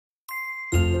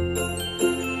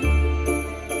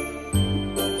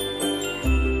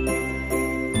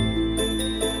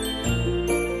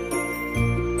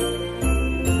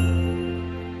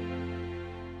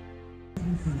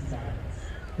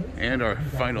And our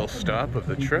final stop of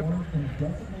the trip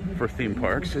for theme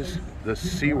parks is the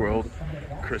SeaWorld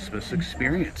Christmas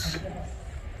experience.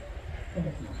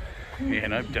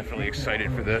 And I'm definitely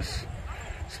excited for this,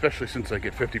 especially since I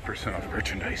get 50% off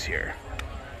merchandise here.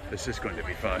 This is going to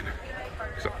be fun.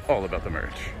 So all about the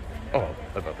merch. All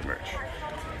about the merch.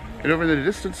 And over in the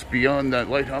distance beyond that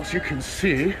lighthouse, you can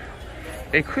see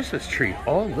a Christmas tree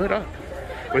all lit up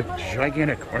with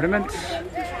gigantic ornaments,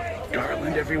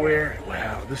 garland everywhere.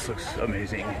 Wow, this looks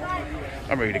amazing.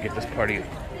 I'm ready to get this party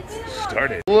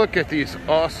started. Look at these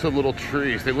awesome little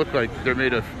trees. They look like they're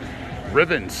made of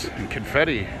ribbons and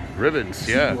confetti. Ribbons,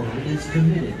 yeah.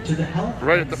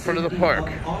 Right at the front of the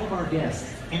park. All of our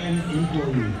guests and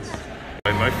employees.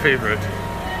 And my favorite,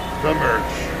 the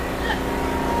merch.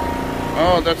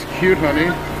 Oh, that's cute, honey.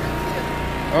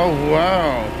 Oh,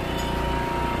 wow.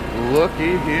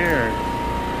 Looky here.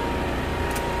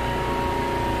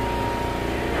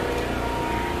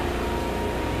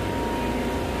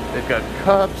 They've got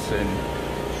cups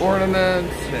and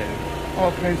ornaments and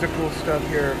all kinds of cool stuff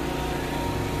here.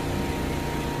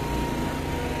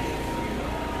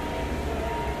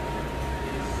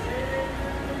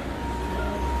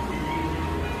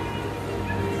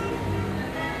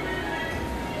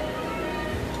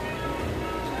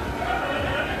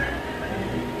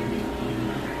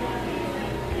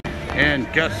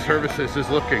 And guest services is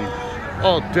looking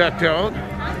all decked out.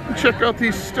 Check out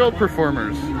these still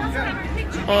performers.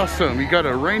 Awesome. You got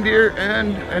a reindeer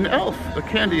and an elf, a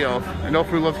candy elf, an elf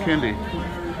who loves candy.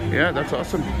 Yeah, that's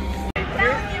awesome.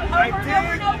 I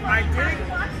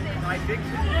did. You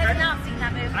have not seen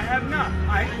that movie. I have not.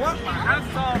 I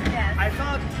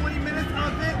saw 20 minutes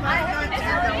of it last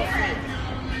night.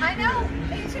 I know.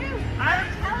 Me too. I'm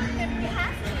telling him he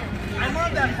has to. I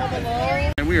love that Home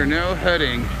Alone. And we are now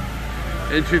heading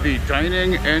into the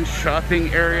dining and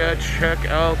shopping area. Check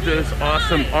out this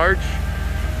awesome arch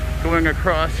going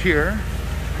across here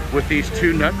with these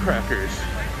two nutcrackers.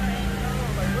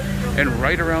 And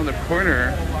right around the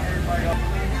corner,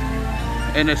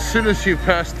 and as soon as you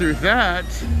pass through that,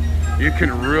 you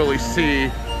can really see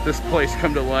this place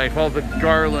come to life. All the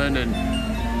garland and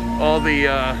all the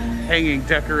hanging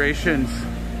decorations.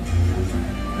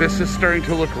 This is starting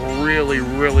to look really,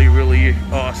 really, really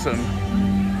awesome.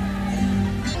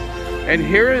 And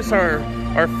here is our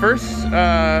first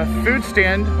food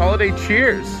stand, holiday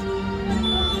cheers.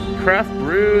 Craft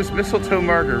brews, mistletoe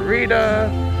margarita,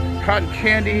 cotton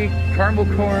candy, caramel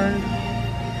corn.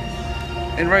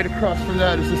 And right across from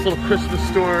that is this little Christmas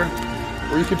store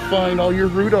where you can find all your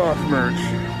Rudolph merch.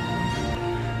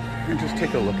 And just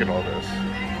take a look at all this.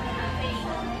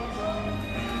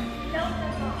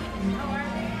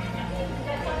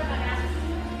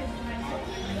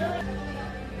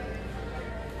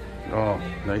 Oh,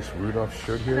 nice Rudolph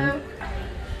shirt here.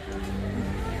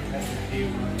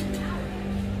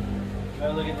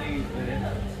 Oh, look at these,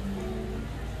 man.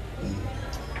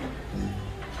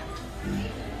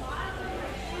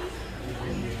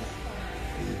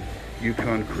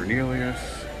 Yukon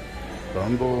Cornelius,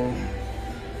 Bumble,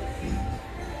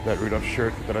 that Rudolph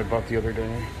shirt that I bought the other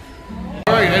day.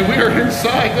 All right, and we are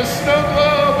inside the snow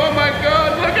globe. Oh my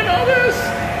God, look at all this.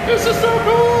 This is so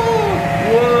cool.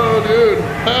 Whoa, dude.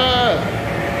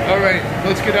 All right,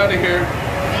 let's get out of here.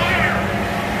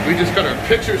 We just got our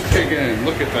pictures taken.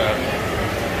 Look at that.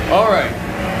 All right,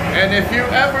 and if you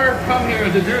ever come here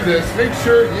to do this, make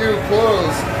sure you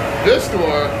close this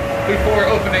door before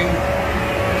opening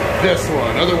this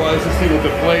one. Otherwise, this thing will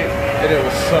deflate and it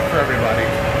will suck for everybody.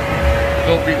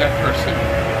 Don't be that person.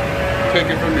 Take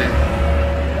it from me.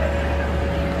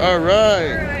 All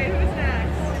right. All right, who's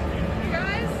next? You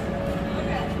guys?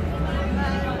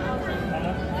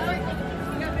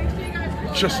 Okay. Make sure you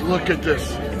guys. Just look at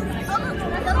this.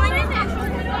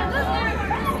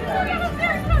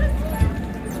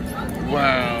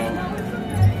 Wow.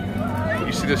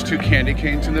 You see those two candy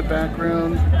canes in the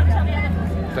background?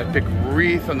 That big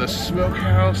wreath on the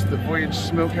smokehouse, the Voyage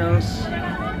smokehouse,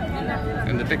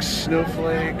 and the big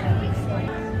snowflake.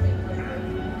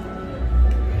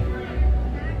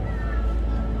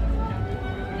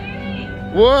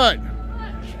 What?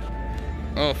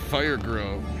 Oh, fire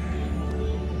grill.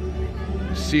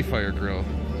 Sea fire grill.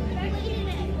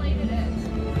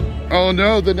 Oh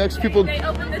no, the next people. They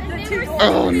opened the two doors.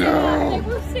 Oh no. They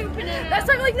were souping it. That's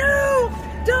why I'm like, no,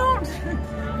 don't.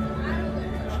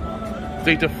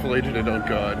 They deflated it, oh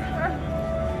God.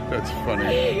 That's funny.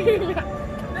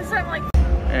 That's why I'm like.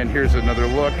 And here's another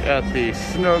look at the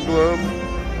snow globe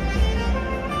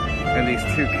and these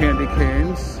two candy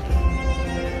canes.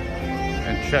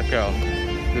 And check out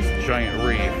this giant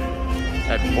reef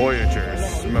at Voyager's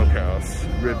Smokehouse.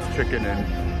 Ribs, chicken, and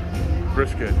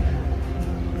brisket.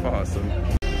 Awesome.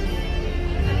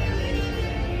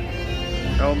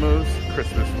 Elmo's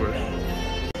Christmas Wish.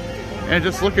 And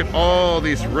just look at all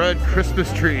these red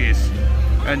Christmas trees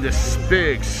and this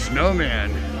big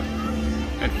snowman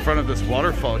in front of this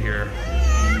waterfall here.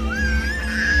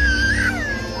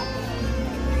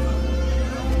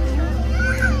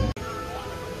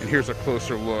 And here's a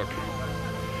closer look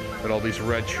at all these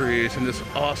red trees and this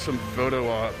awesome photo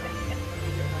op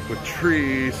with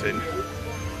trees and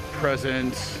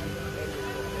presents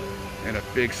and a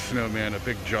big snowman, a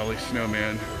big jolly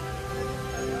snowman.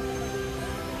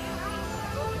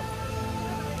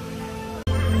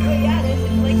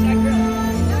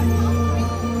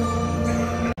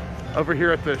 Over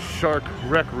here at the Shark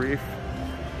Wreck Reef,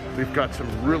 we've got some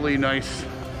really nice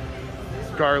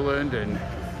garland, and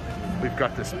we've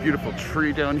got this beautiful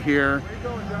tree down here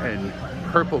and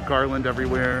purple garland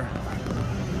everywhere.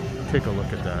 Take a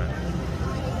look at that.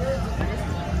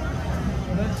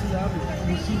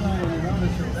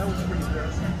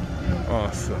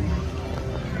 Awesome.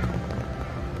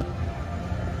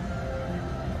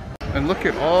 And look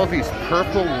at all these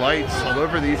purple lights all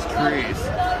over these trees.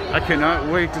 I cannot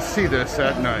wait to see this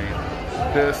at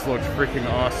night. This looks freaking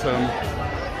awesome.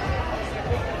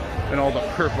 And all the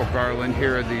purple garland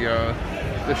here in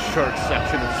the shark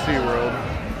section of SeaWorld.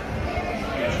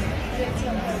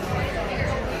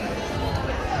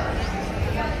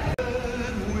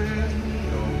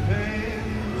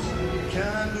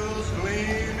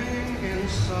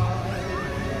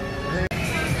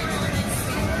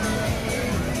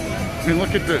 I mean,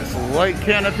 look at this light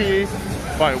canopy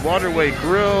by Waterway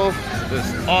Grill.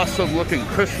 This awesome looking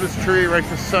Christmas tree right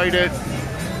beside it.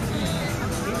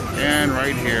 And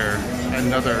right here,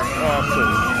 another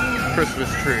awesome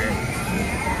Christmas tree.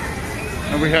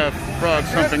 And we have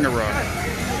frogs humping a rock.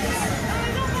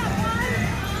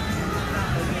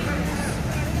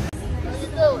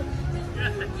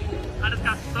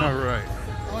 All right.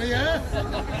 Oh yeah?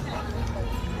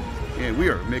 And we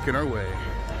are making our way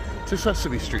to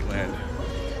Sesame Street Land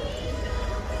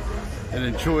and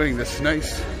enjoying this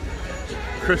nice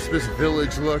Christmas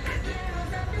village look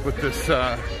with this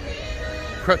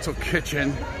pretzel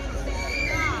kitchen.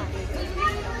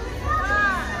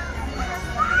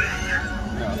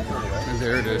 And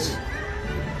there it is,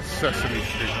 Sesame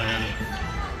Street Land.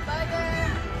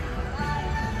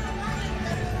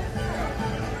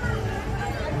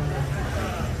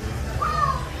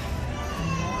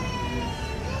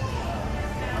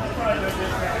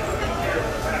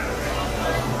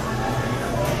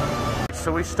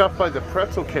 So we stopped by the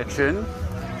pretzel kitchen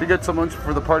to get some lunch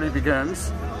before the party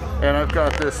begins. And I've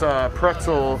got this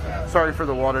pretzel, sorry for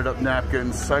the watered up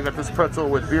napkins. I got this pretzel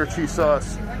with beer cheese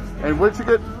sauce. And what did you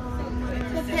get?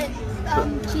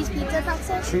 The cheese pizza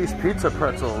pretzel. Cheese pizza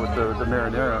pretzel with the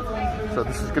marinara. So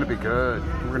this is gonna be good.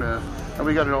 And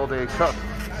we got an all day cup,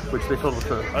 which they filled with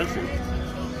the icing.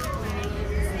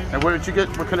 And what did you get?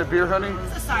 What kind of beer, honey?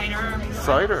 It's a cider.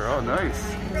 Cider, oh nice.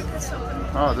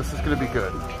 Oh, this is gonna be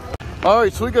good. All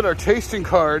right, so we got our tasting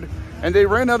card, and they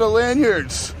ran out of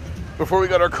lanyards before we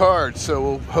got our card, so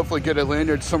we'll hopefully get a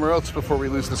lanyard somewhere else before we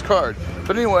lose this card.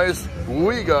 But anyways,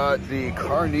 we got the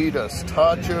carnitas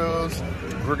tachos.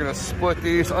 We're gonna split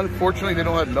these. Unfortunately, they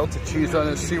don't have melted cheese on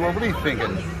it. SeaWorld, what are you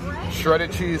thinking?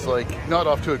 Shredded cheese, like, not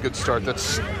off to a good start.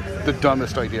 That's the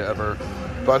dumbest idea ever.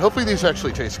 But hopefully these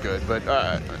actually taste good, but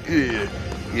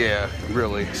yeah,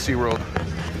 really, SeaWorld.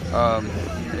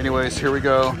 Anyways, here we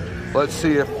go. Let's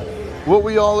see if what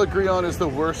we all agree on is the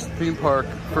worst theme park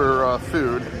for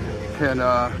food can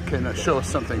show us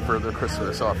something for the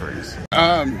Christmas offerings.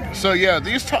 So yeah,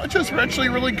 these tachos were actually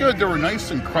really good. They were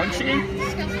nice and crunchy.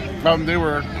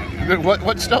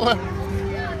 What Stella?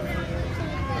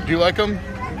 Do you like them?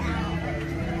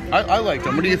 I liked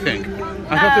them. What do you think?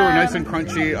 I thought they were nice and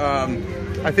crunchy.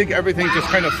 I think everything just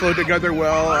kind of flowed together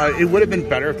well. It would have been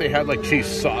better if they had like cheese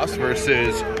sauce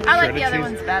versus I like the other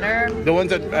cheese. ones better. The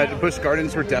ones at Busch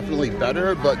Gardens were definitely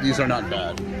better, but these are not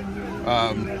bad.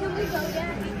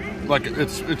 Like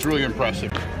it's really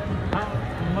impressive.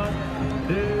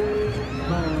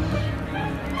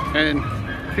 And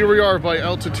here we are by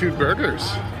Altitude Burgers.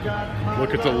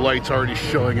 Look at the lights already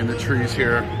showing in the trees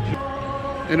here.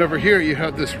 And over here you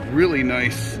have this really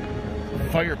nice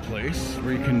fireplace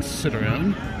where you can sit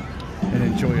around and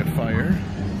enjoy a fire.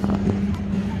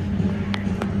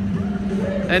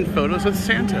 And photos of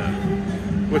Santa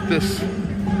with this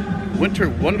winter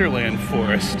wonderland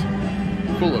forest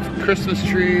full of Christmas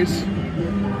trees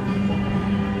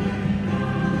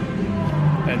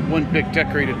and one big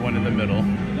decorated one in the middle.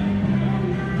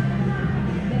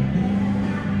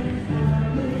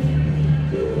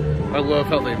 I love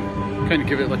how they kind of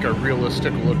give it like a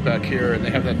realistic look back here, and they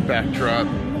have that backdrop.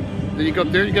 Then you go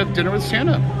up there, you got dinner with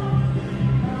Santa.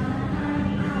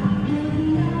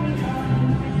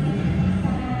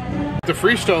 The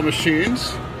freestyle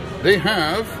machines, they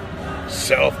have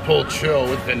South Pole Chill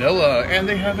with vanilla, and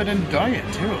they have it in diet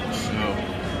too. So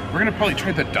we're gonna probably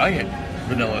try the diet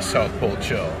vanilla South Pole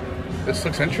Chill. This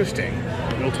looks interesting.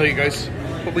 And we'll tell you guys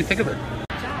what we think of it.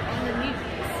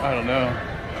 I don't know.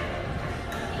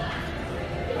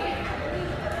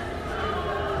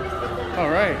 All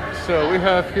right, so we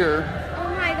have here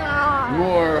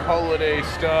more holiday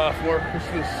stuff, more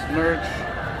Christmas merch.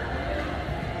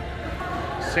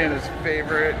 Santa's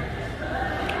favorite.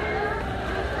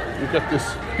 We've got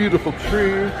this beautiful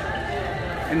tree,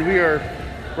 and we are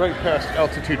right past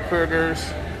Altitude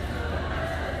Burgers.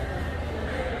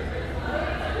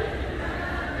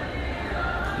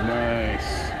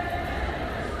 Nice.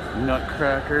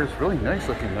 Nutcrackers, really nice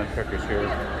looking nutcrackers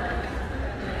here.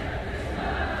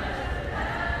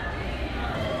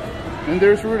 And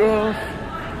there's Rudolph.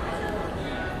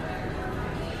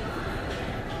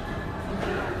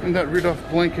 And that Rudolph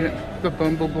blanket, the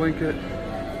Bumble blanket.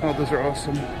 Oh, those are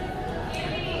awesome.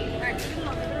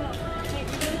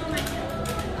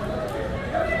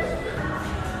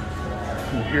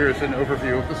 And here's an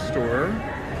overview of the store.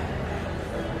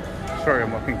 Sorry,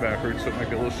 I'm walking backwards, so it might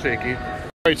be a little shaky.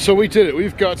 All right, so we did it.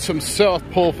 We've got some South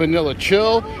Pole Vanilla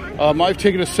Chill. I've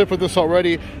taken a sip of this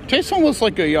already. It tastes almost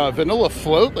like a vanilla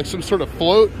float, like some sort of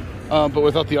float, but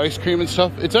without the ice cream and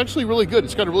stuff. It's actually really good.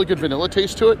 It's got a really good vanilla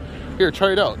taste to it. Here,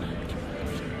 try it out.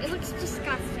 It looks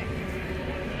disgusting.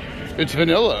 It's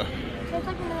vanilla. So it's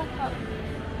like vanilla Coke.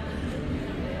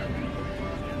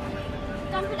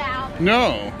 Dump it out.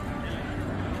 No.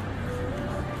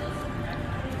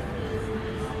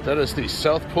 That is the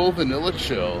South Pole Vanilla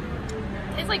Chill.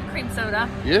 It's like cream soda.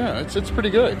 Yeah, it's pretty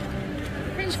good.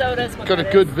 Cream soda is what Got a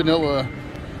it good is.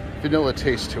 vanilla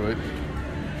taste to it.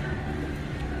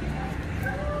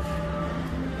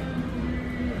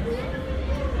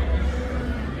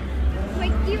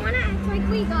 Like, do you want to act like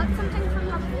we got something from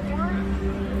the floor?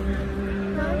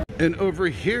 No? And over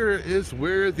here is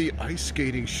where the ice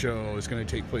skating show is going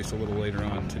to take place a little later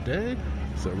on today.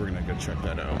 So we're going to go check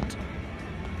that out.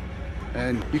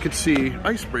 And you can see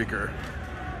Icebreaker,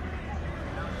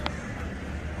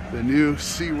 the new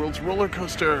SeaWorld's roller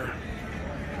coaster.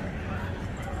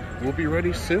 We'll be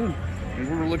ready soon, and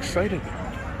we're real excited.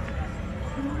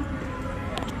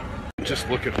 Just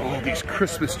look at all these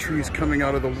Christmas trees coming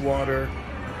out of the water.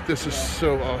 This is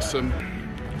so awesome.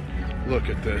 Look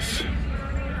at this.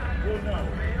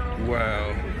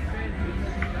 Wow.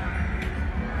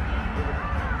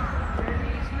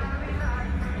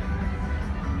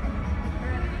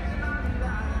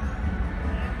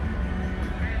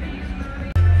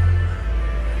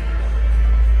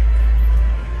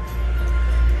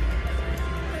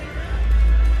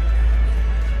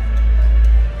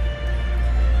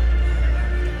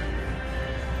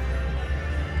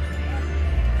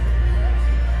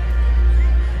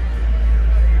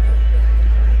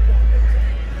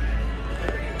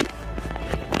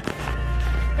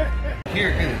 Here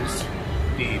is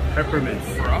the peppermint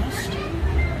frost,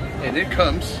 and it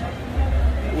comes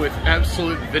with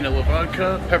absolute vanilla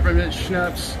vodka, peppermint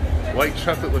schnapps, white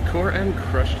chocolate liqueur, and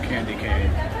crushed candy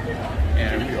cane.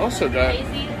 And we also got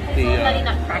the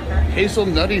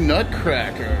hazelnutty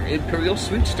nutcracker Imperial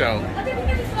Sweet Stout.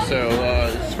 So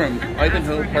it's from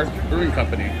Ivanhoe Park Brewing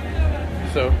Company.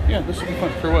 So yeah, this will be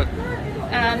fun. For what?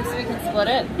 So we can split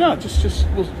it? No,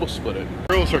 we'll split it.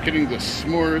 Girls are getting the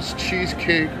s'mores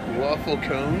cheesecake waffle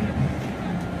cone,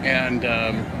 and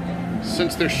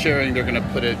since they're sharing, they're gonna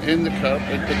put it in the cup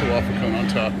and put the waffle cone on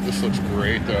top. This looks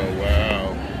great though,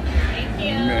 wow. Thank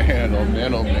you. Man, oh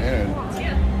man, oh man.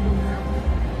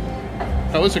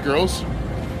 How is it, girls?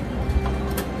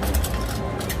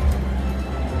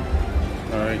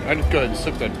 All right, I just go ahead and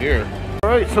sip that beer. All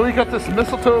right, so we got this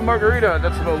mistletoe margarita.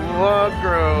 That's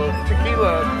Milagro,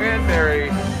 tequila,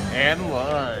 cranberry, and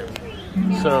lime.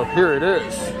 So here it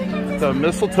is, the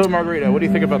mistletoe margarita. What do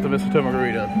you think about the mistletoe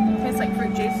margarita? Tastes like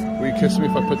fruit juice. Will you kiss me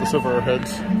if I put this over our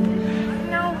heads?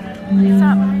 No, please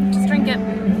stop. Just drink it.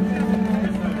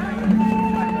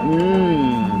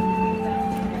 Mmm.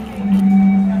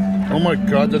 Oh my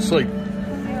God, that's like...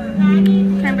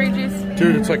 Cranberry juice.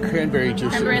 Dude, it's like cranberry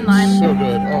juice. Cranberry and It's lime. so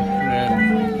good. Oh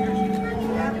man.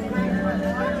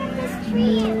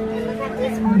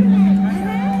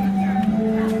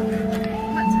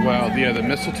 Wow, yeah, the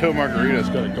mistletoe margarita's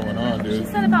got it going on, She dude.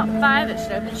 said about 5 it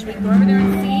should open. Should we go over there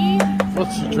and see?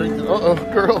 Let's drink this. Uh-oh,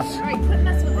 girls. Alright, quit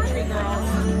messing with the tree,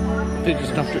 girls. They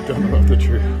just knocked it down off the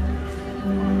tree.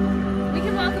 We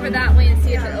can walk over that way and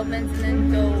see if it opens, and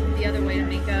then go the other way to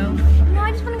Mako. No,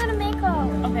 I just want to go to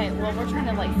Mako. Okay, well we're trying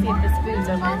to like see if this food's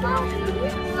open.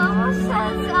 Mama says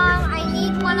I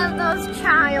need one of those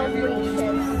child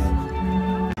leashes.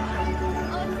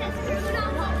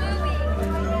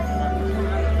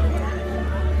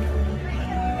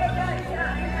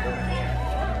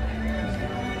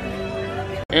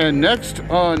 And next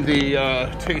on the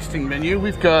tasting menu,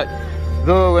 we've got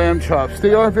the lamb chops.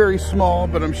 They are very small,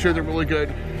 but I'm sure they're really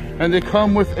good. And they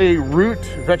come with a root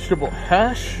vegetable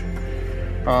hash.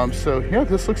 So yeah,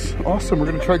 this looks awesome. We're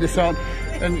gonna try this out.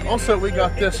 And also we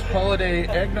got this holiday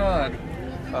eggnog.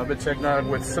 It's eggnog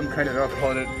with some kind of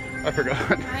alcohol in it. I forgot.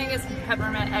 I think it's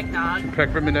peppermint eggnog.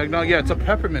 Peppermint eggnog? Yeah, it's a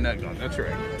peppermint eggnog, that's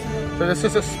right. So this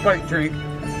is a spike drink,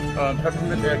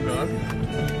 peppermint eggnog.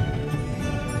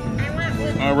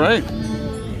 All right,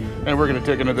 and we're gonna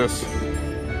dig into this.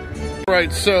 All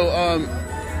right, so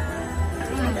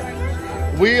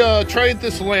we tried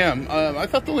this lamb. I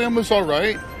thought the lamb was all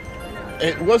right.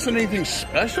 It wasn't anything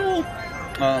special,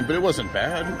 but it wasn't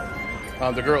bad.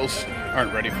 The girls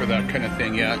aren't ready for that kind of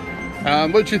thing yet.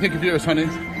 What did you think of yours, honey?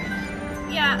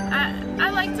 Yeah, I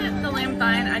liked it, the lamb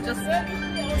fine.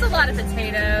 It's a lot of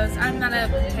potatoes. I'm not a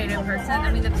potato person.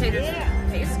 I mean, the potatoes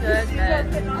taste good,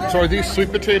 but... So are these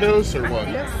sweet potatoes or what?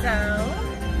 I think so.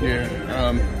 Yeah.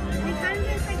 They kind of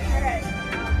taste like carrots.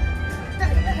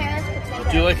 Carrots,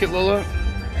 potatoes. Do you like it, Lola?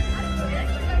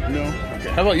 No? Okay.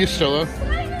 How about you, Stella?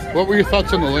 What were your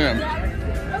thoughts on the lamb?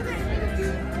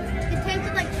 It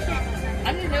tasted like shit. I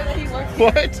didn't know she worked.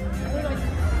 What?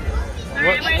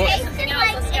 Alright, It what? tasted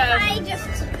like if I just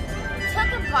took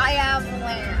a bite out of the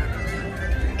lamb.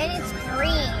 And it's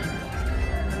green.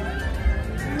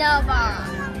 No, Bob.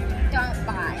 Don't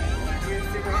buy it.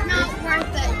 Not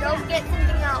worth it. Go get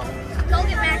something else. Go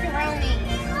get macaroni.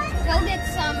 Go get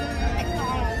some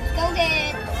McDonald's. Go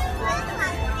get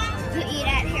to eat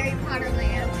at Harry Potter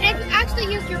Land. And if you actually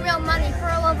use your real money, for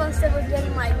all of us that were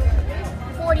getting like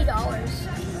 $40.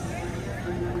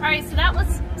 Alright, so that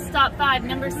was stop 5.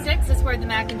 Number 6 is where the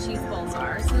mac and cheese bowls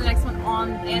are. So the next one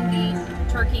on in the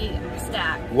turkey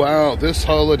stack. Wow, this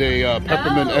holiday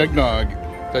peppermint eggnog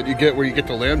that you get where you get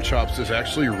the lamb chops is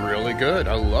actually really good.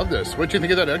 I love this. What do you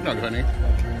think of that eggnog, honey?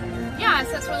 Yeah,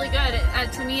 so that's really good.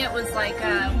 To me, it was like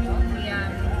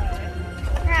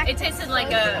it tasted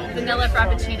like a vanilla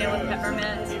frappuccino with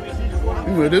peppermint.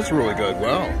 Ooh, it is really good.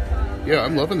 Wow. Yeah,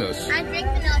 I'm loving this. I drink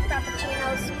vanilla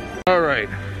frappuccinos. All right.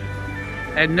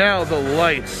 And now the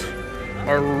lights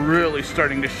are really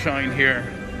starting to shine here.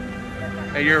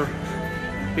 And you're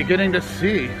beginning to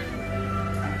see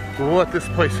what this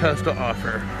place has to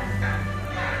offer.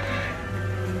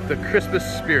 The Christmas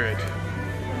spirit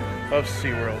of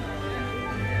SeaWorld.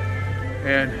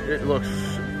 And it looks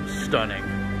stunning.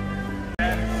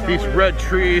 These red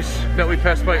trees that we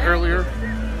passed by earlier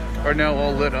are now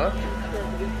all lit up.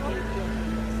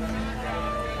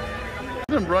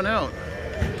 Let them run out.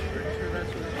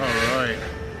 All right.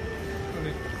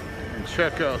 And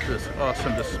check out this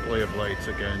awesome display of lights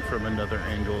again from another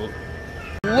angle.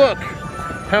 Look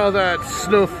how that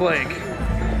snowflake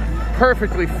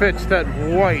perfectly fits that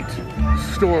white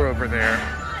store over there.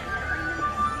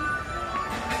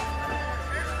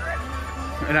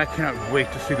 And I can't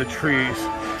wait to see the trees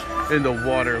in the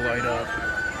water light up.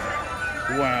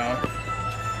 Wow.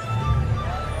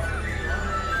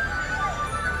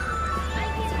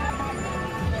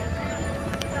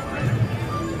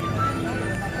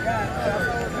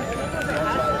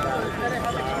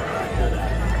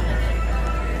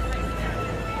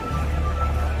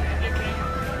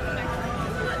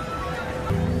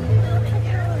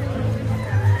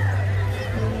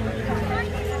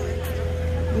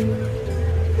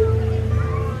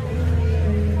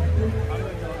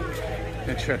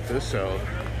 And check this out.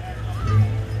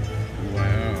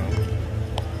 Wow.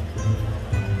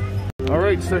 All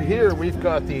right, so here we've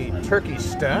got the turkey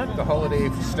stack, the holiday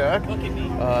stack.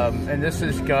 And this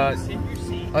has got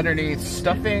underneath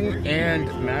stuffing and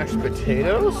mashed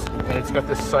potatoes. And it's got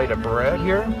this side of bread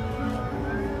here.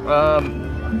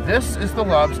 This is the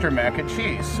lobster mac and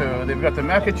cheese. So they've got the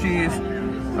mac and cheese,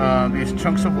 these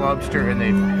chunks of lobster, and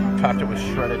they've topped it with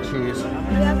shredded cheese.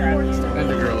 And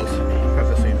the girls have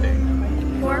the same thing.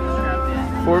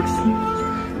 Forks.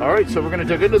 All right, so we're gonna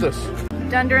dig into this.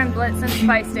 Dunder and Blitz and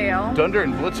spiced ale. Dunder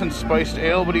and Blitz and spiced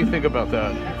ale. What do you think about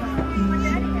that?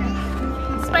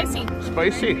 Spicy.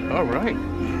 Spicy. All right.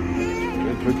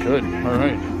 Good, good, good. All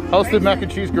right. How's the mac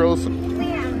and cheese, girls?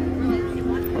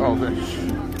 Oh,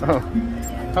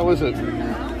 how is it?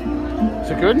 Is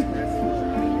it good? Is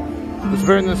it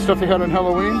better than the stuff they had on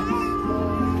Halloween?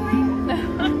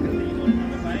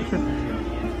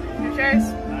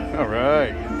 Cheers. All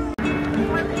right.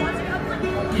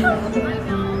 It's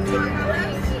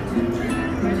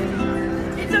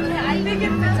okay. I think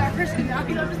it fits our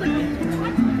personality. I'm just like,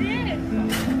 what's this?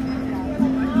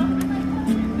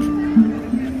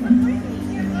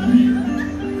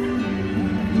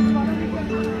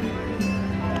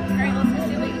 Alright, let's go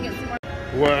see if we can get some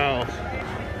more. Wow.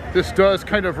 This does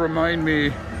kind of remind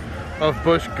me of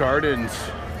Busch Gardens.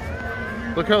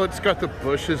 Look how it's got the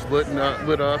bushes lit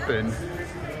up, and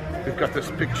we've got this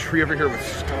big tree over here with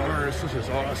stars. This is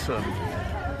awesome.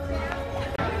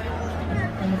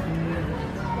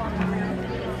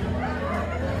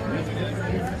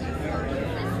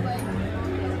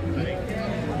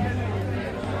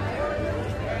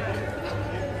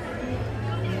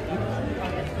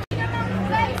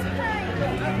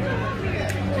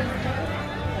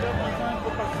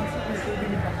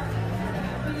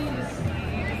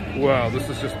 Wow, this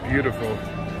is just beautiful.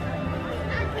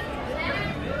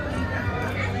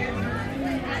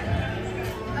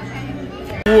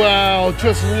 Wow,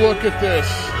 just look at this.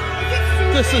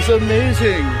 This is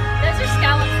amazing. Those are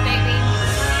scallops, baby.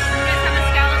 You guys have a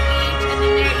scallop each, and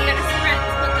then there you got to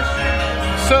split the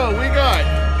shrimp. So we got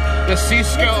the sea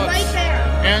scallops Right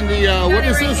there. and the what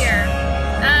is this? Here.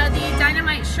 The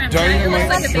dynamite shrimp. Dynamite It looks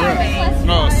like a shrimp. big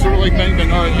Oh, sort of like bang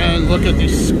bang. All right, and look at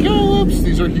these scallops.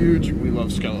 These are huge. We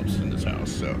love scallops in this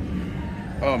house. So,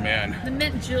 oh man. The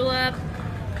mint julep.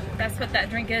 That's what that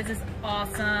drink is. Is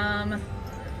awesome.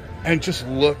 And just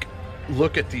look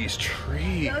at these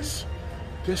trees.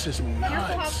 This is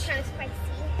nuts. Kind of spicy.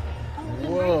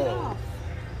 Whoa.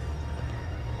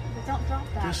 But don't drop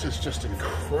that. This is just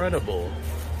incredible.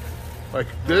 Like,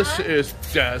 this is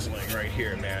dazzling right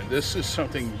here, man. This is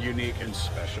something unique and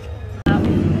special.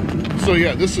 So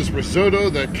yeah, this is risotto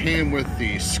that came with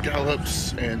the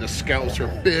scallops, and the scallops are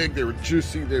big, they were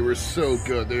juicy, they were so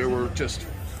good. They were just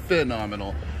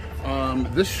phenomenal.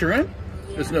 This shrimp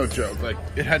is no joke. Like,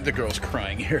 it had the girls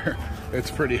crying here. It's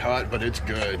pretty hot, but it's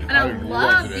good. And I love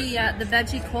loved the it. the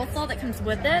veggie coleslaw that comes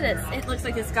with it. It looks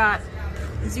like it's got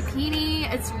zucchini.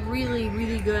 It's really,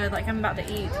 really good. Like I'm about to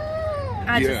eat.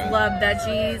 I just love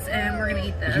veggies, and we're gonna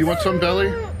eat this. Do you want some,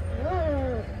 Belly?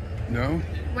 No?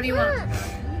 What do you want?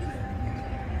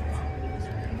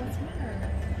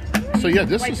 So yeah,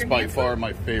 this Wipe is your by hands far up?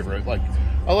 my favorite. Like,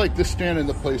 I like this stand in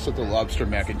the place with the lobster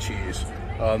mac and cheese.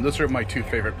 Those are my two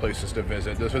favorite places to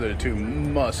visit. Those are the two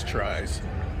must tries.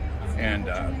 And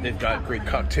they've got great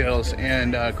cocktails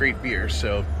and great beer.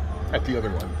 So at the other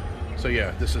one. So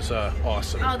yeah, this is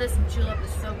awesome. Oh, this julep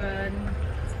is so good.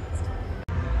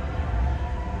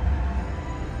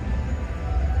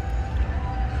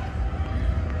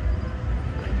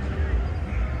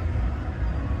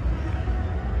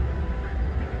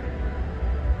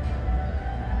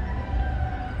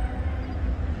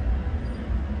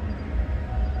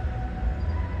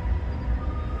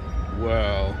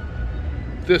 Wow,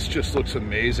 this just looks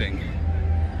amazing.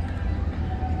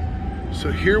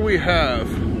 So here we have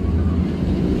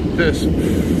this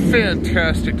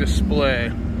fantastic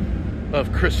display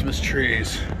of Christmas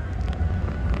trees.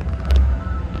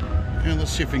 And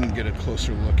let's see if we can get a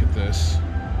closer look at this.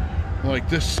 Like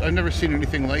this, I've never seen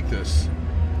anything like this.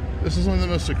 This is one of the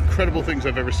most incredible things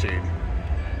I've ever seen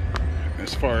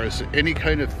as far as any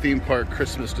kind of theme park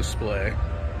Christmas display.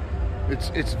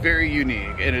 It's very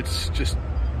unique, and it's just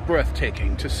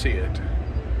breathtaking to see it.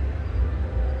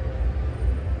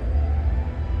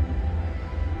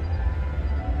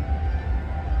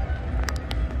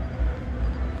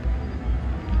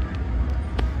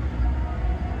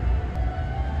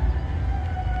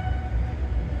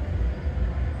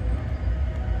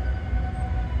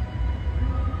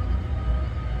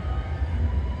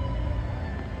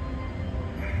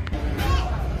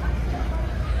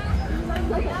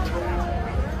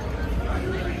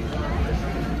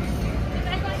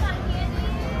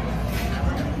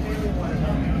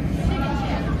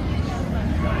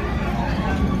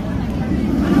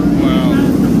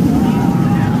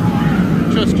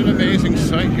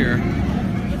 Sight here.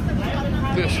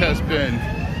 This has been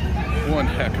one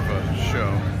heck of a show,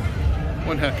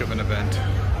 one heck of an event.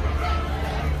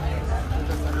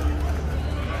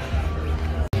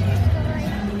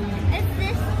 Is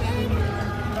this thing?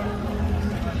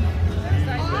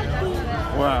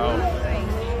 Wow.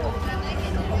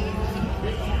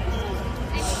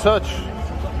 Such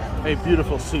a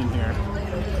beautiful scene here.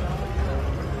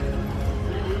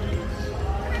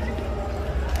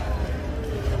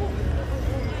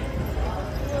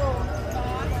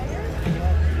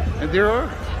 And there are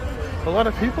a lot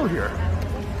of people here.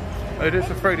 It is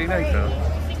a Friday night though.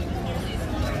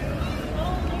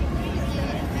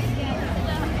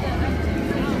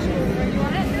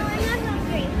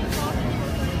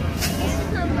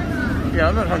 Yeah,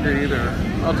 I'm not hungry either.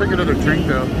 I'll take another drink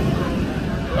though.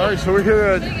 All right, so we're here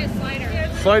at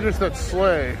Sliders That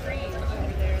Slay.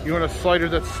 You want a slider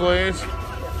that slays?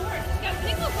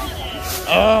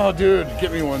 Oh, dude,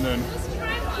 get me one then.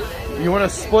 You want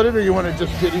to split it or you want to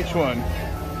just get each one?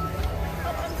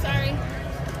 Oh, I'm sorry.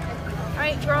 All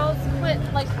right, girls, quit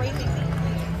like raping me.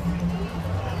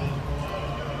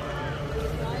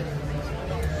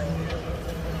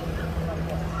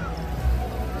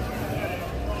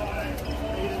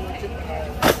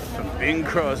 Some Bing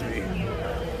Crosby.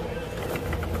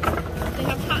 They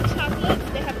have hot chocolate.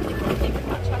 They have particular flavored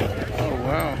hot chocolate. Oh,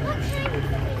 wow.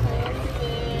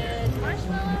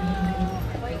 Marshmallow,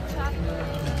 white chocolate.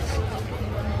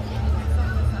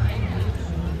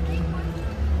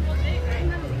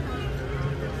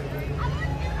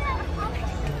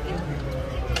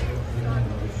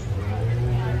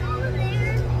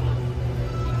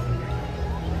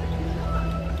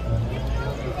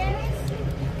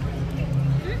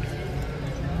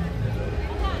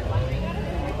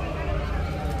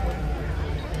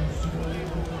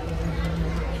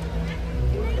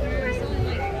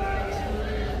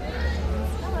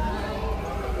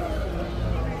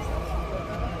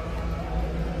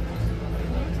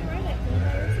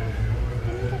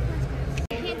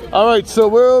 All right, so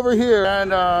we're over here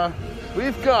and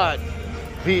we've got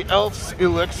the Elf's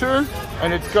Elixir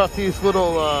and it's got these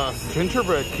little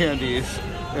gingerbread candies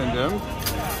in them.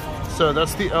 So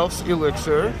that's the Elf's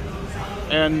Elixir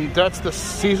and that's the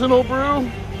seasonal brew,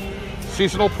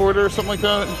 seasonal porter, something like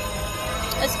that.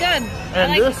 It's good.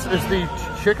 And this is the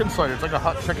chicken slider. It's like a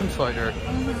hot chicken slider.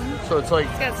 So it's like...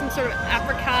 It's got some sort of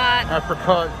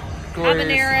apricot glaze.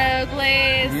 Habanero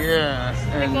glaze. Yeah.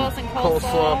 Pickles and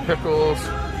coleslaw, pickles.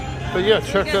 But yeah,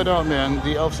 check that out, man.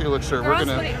 The Elf's Elixir. We're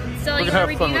gonna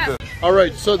have fun with it. All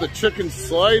right, so the chicken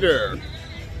slider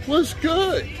was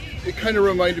good. It kind of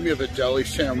reminded me of a deli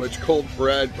sandwich, cold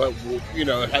bread, but you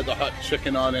know, it had the hot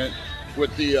chicken on it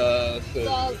with the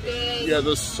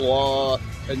slaw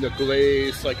and the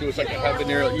glaze. Like it was like a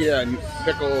habanero. Yeah, and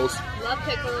pickles. Love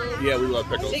pickles. Yeah, we love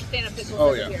pickles. Big fan of pickles.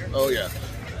 Oh yeah. Here. Oh yeah.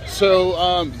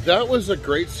 So that was a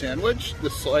great sandwich. The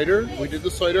slider. We did the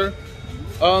slider.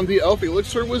 The Elf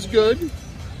Elixir was good.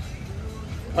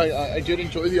 I did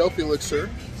enjoy the Elf Elixir.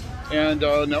 And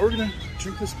now we're gonna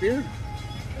drink this beer.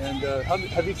 And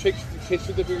have you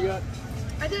tasted the beer yet?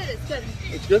 I did, it's good.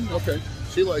 It's good? Okay.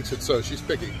 She likes it, so she's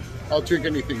picky. I'll drink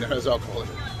anything that has alcohol in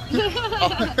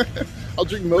it. I'll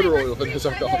drink motor oil if it has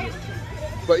alcohol in it.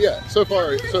 But yeah, so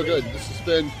far, so good. This has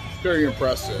been very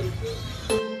impressive.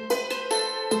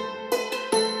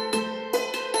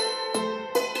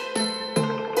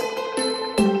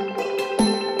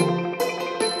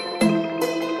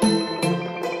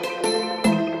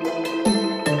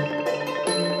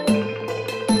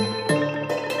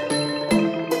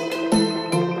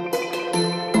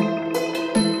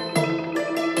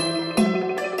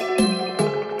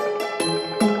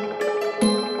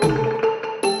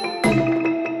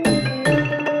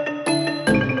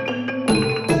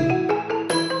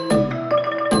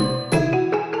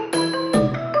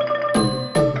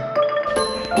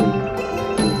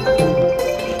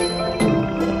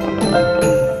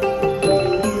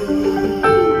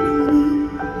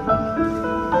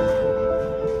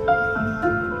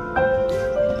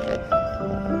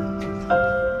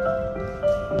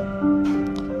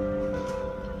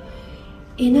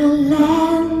 In a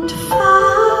land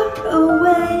far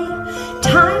away,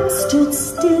 time stood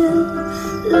still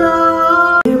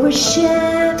long. There were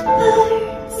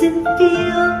shepherds in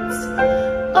fields,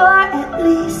 or at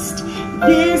least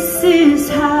this is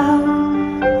how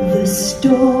the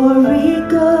story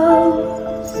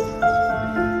goes.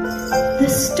 The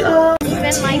story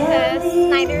even like this,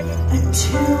 Snyder.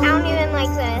 I don't even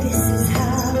like this. This is how.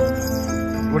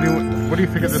 What do you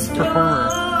think of this performer?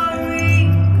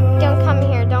 Don't come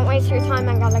here. Don't waste your time.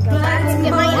 I gotta go back and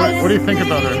get my ice. What do you think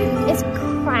about her? It's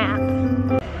crap.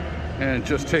 And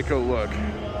just take a look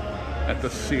at the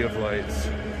Sea of Lights.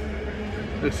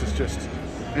 This is just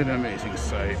an amazing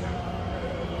sight.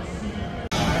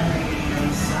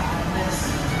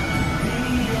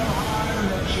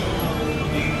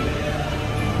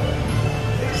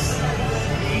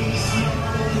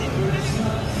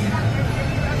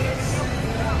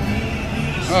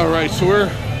 All right, so we're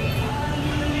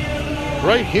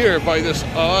right here by this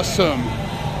awesome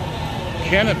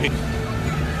canopy.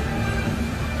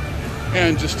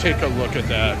 And just take a look at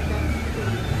that.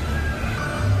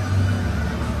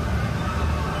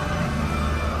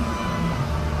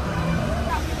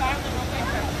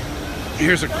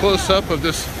 Here's a close-up of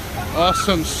this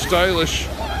awesome, stylish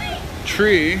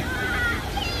tree.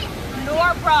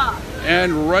 Nora.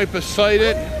 And right beside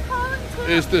it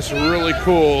is this really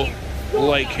cool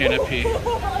light canopy.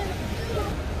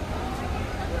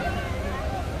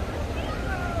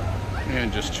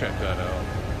 And just check that out.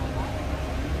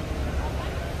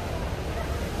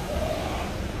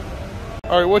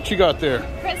 All right, what you got there?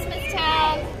 Christmas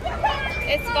Town.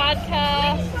 It's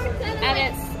vodka, and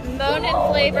it's Monin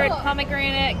flavored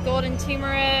pomegranate, golden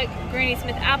turmeric, Granny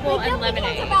Smith apple, and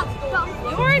lemonade.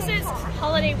 Yours is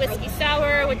holiday whiskey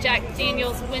sour with Jack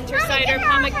Daniel's winter cider,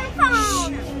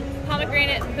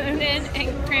 pomegranate, Monin,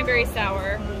 and cranberry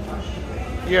sour.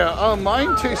 Yeah,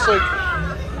 mine tastes like,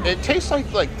 it tastes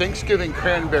like Thanksgiving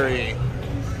cranberry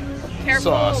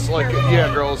sauce. Like,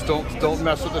 yeah, girls, don't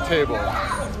mess with the table.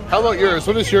 How about yours?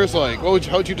 What is yours like?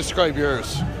 How would you describe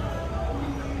yours?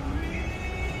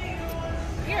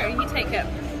 Here, you take it.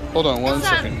 Hold on one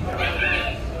second.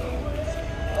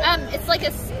 It's like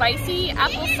a spicy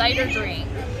apple cider drink.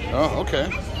 Oh, okay.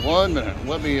 1 minute.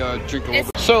 Let me drink a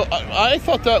little bit. So I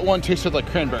thought that one tasted like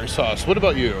cranberry sauce. What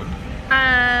about you?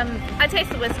 I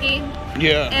taste the whiskey.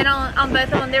 Yeah. And on both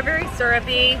of them, they're very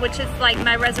syrupy, which is like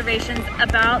my reservations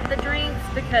about the drinks,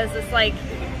 because it's like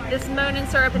this Monin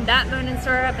syrup and that Monin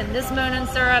syrup and this Monin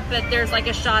syrup, but there's like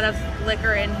a shot of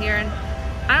liquor in here, and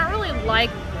I don't really like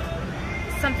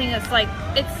something that's like,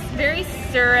 it's very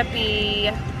syrupy.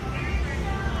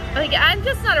 Like, I'm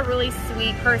just not a really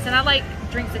sweet person. I like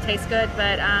drinks that taste good,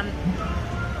 but I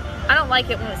don't like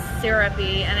it when it's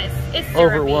syrupy, and it's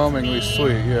syrupy overwhelmingly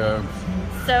sweet, yeah.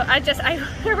 So I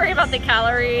worry about the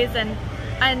calories, and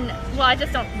well, I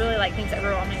just don't really like things that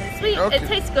are overwhelmingly sweet. Okay. It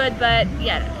tastes good, but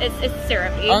yeah, it's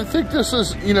syrupy. I think this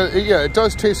is, yeah, it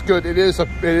does taste good. It is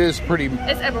pretty.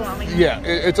 It's overwhelming. Yeah,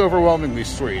 it's overwhelmingly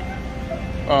sweet.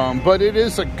 But it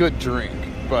is a good drink.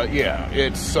 But yeah,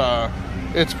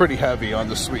 it's pretty heavy on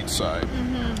the sweet side.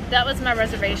 Mm-hmm. That was my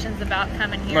reservations about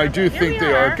coming here. I do think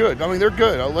they are good. I mean, they're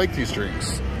good. I like these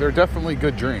drinks. They're definitely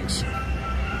good drinks.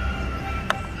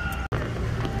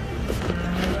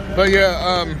 But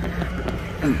yeah,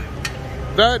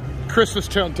 that Christmas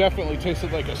Town definitely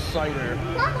tasted like a cider.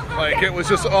 Like, it was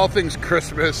just all things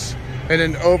Christmas and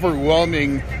an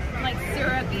overwhelming, like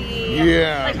syrupy,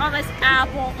 yeah, like almost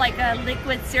apple, like a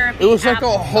liquid syrupy. It was like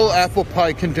a whole apple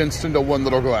pie condensed into one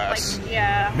little glass. Like,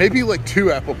 yeah, maybe like 2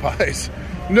 apple pies.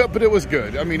 No, but it was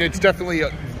good. I mean, it's definitely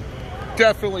a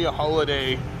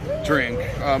holiday drink.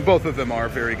 Both of them are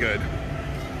very good.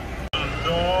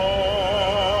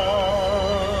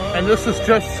 And this is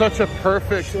just such a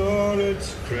perfect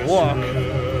walk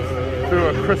through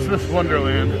a Christmas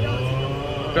wonderland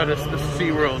that is the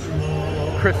SeaWorld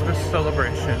Christmas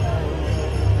celebration.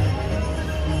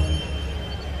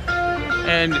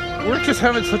 And we're just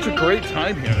having such a great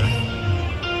time here.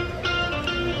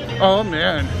 Oh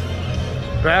man,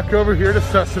 back over here to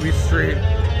Sesame Street.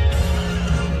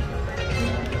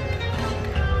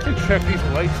 And check these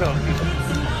lights out,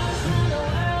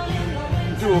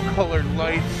 these dual colored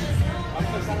lights.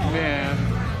 Man,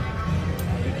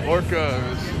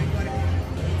 orcas.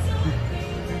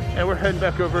 And we're heading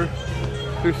back over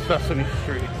through Sesame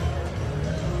Street.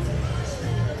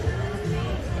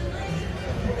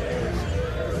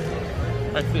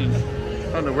 I think.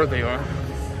 I don't know where they are.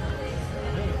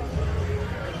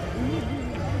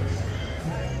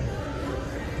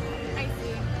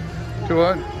 Icy. To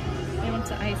what? They went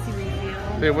to icy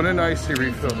refill. They want an icy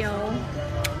refill.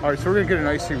 All right, so we're gonna get an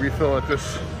icy refill at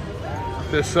this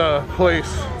place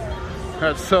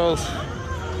that sells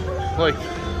like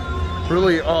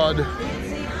really odd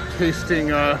tasting,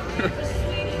 to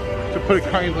put it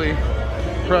kindly,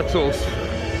 pretzels.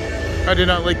 I did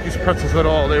not like these pretzels at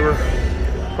all. They were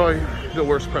probably the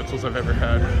worst pretzels I've ever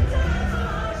had.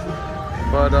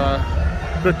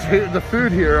 But the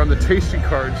food here on the tasting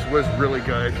cards was really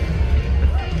good,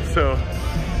 so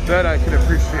that I can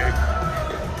appreciate.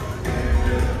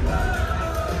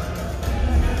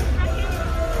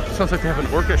 Sounds like they have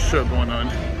an orca show going on.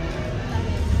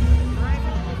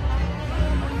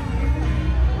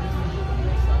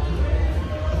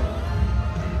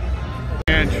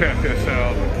 And check this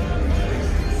out.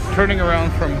 Turning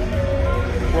around from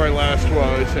where I last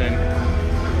was, and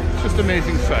it's just an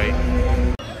amazing sight.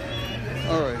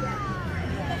 All right.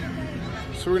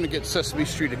 So we're gonna get Sesame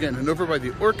Street again, and over by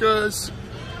the orcas,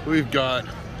 we've got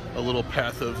a little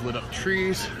path of lit up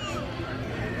trees.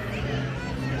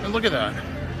 And look at that.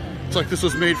 It's like this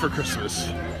was made for Christmas.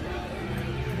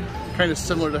 Kind of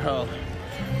similar to how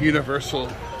Universal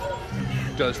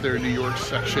does their New York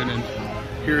section. And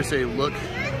here's a look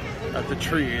at the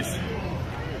trees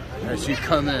as you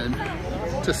come in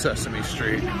to Sesame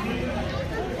Street.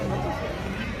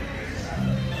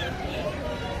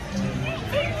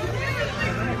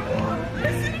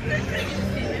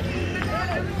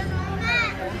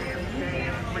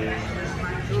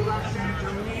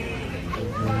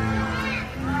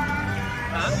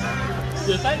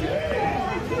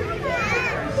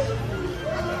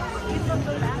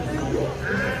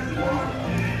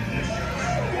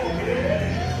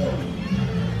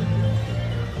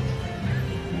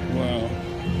 Wow.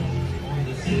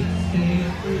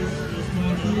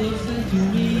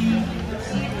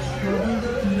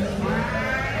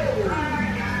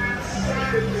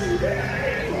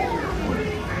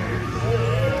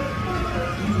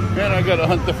 Man, I gotta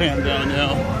hunt the fan down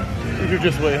now. You're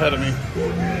just way ahead of me.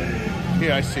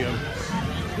 Yeah, I see him.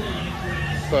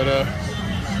 But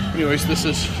anyways, this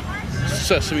is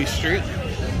Sesame Street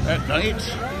at night.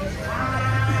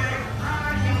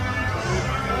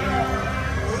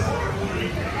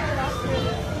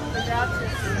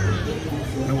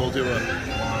 And we'll do a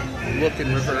look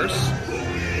in reverse.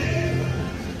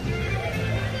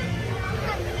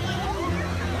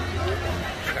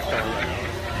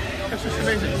 That's just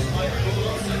amazing.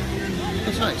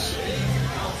 That's nice.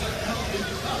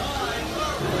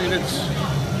 I mean, it's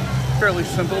fairly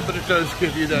simple, but it does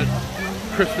give you that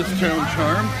Christmas town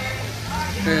charm,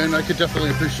 and I could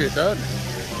definitely appreciate that.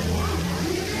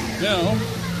 Now,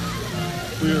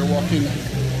 we are walking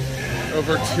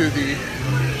over to the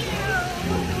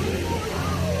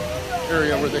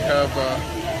area where they have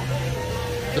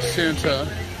the Santa.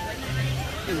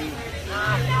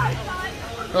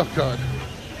 Oh God.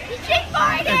 She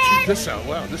farted! And check this out.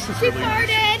 Wow, this is really nice.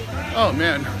 Farted! Oh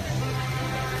man.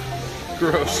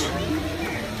 Gross.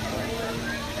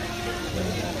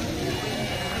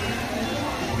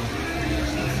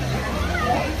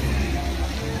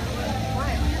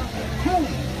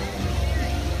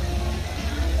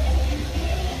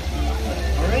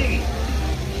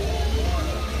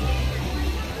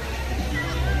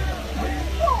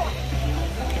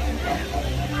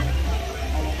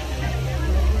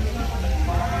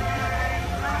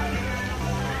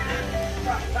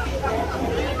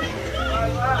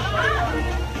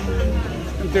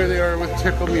 And there they are with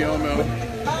Tickle Me Elmo.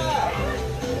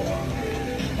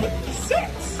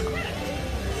 6!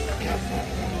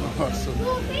 Awesome.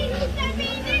 Well, maybe that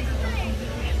means this thing.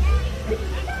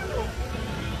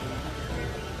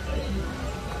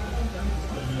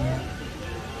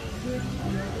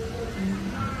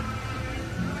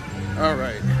 All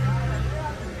right.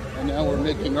 And now we're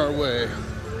making our way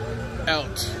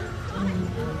out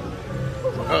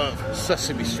of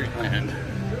Sesame Street Land,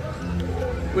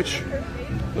 which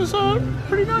was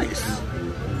pretty nice. No,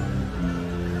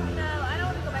 I don't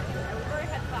want to go back in there. We've already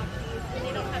had Foxy's and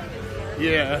they don't have good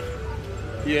here.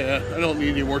 Yeah, I don't need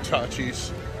any more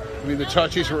Tachis. I mean, the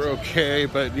Tachis were okay,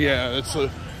 but yeah,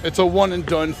 it's a one and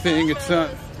done thing. It's not.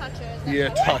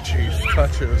 Yeah,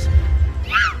 Tachos.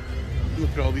 Look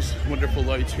at all these wonderful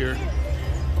lights here.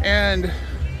 And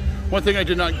one thing I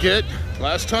did not get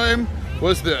last time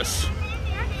was this.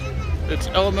 It's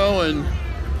Elmo and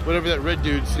whatever that red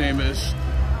dude's name is.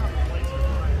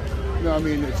 No, I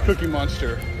mean, it's Cookie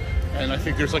Monster. And I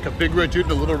think there's like a big red dude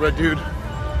and a little red dude.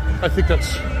 I think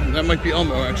that might be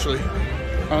Elmo, actually.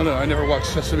 I don't know, I never watched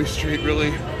Sesame Street, really.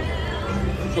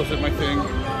 It wasn't my thing,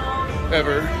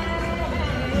 ever.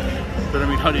 But I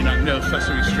mean, how do you not know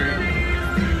Sesame Street?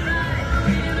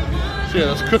 So yeah,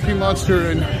 that's Cookie Monster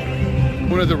and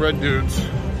one of the red dudes.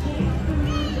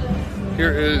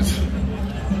 Here is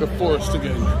the forest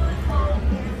again.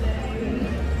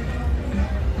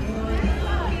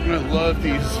 And I love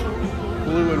these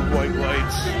blue and white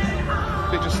lights.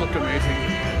 They just look amazing.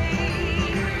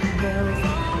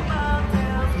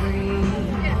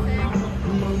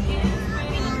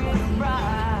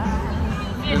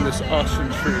 And this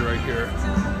awesome tree right here.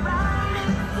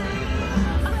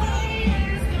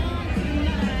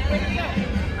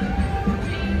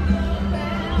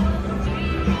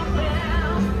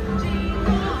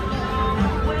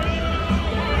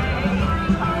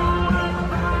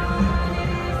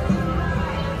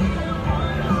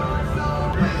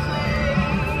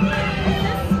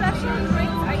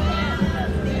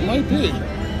 Might be.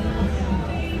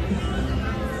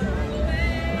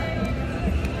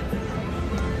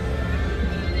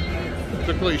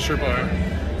 The Glacier Bar.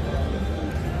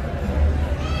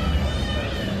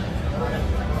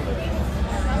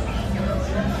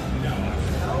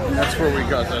 And that's where we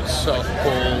got that South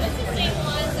Pole. It's the same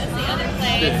ones as the other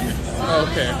place. Oh,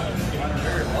 okay.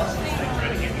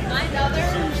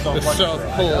 The South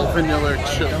Pole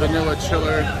Vanilla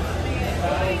Chiller.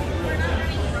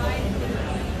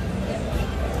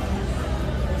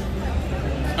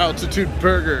 Altitude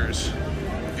Burgers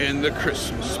in the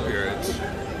Christmas spirit.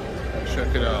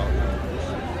 Check it out.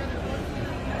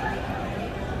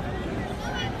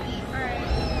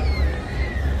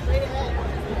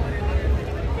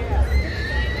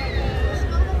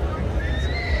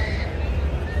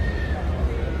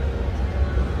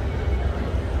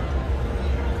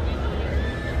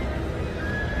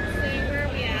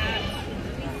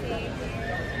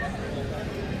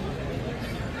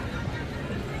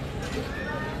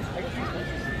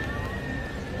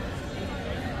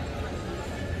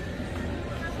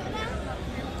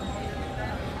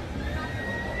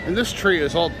 And this tree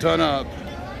is all done up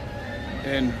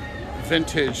in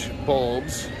vintage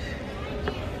bulbs.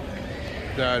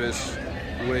 That is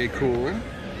way cool.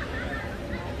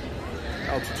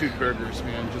 Altitude burgers,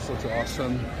 man, just looks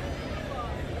awesome.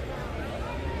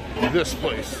 This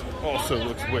place also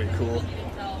looks way cool.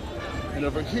 And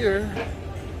over here,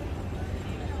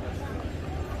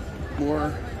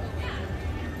 more,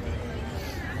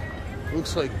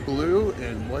 looks like blue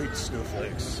and white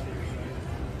snowflakes.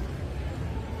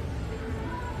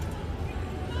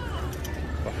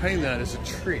 Behind that is a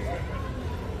tree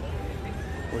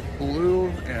with blue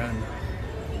and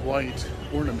white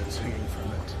ornaments hanging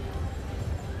from it.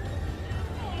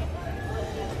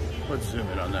 Let's zoom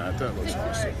in on that. That looks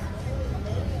awesome.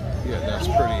 Yeah, that's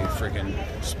pretty freaking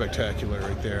spectacular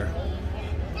right there.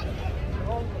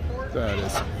 That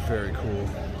is very cool.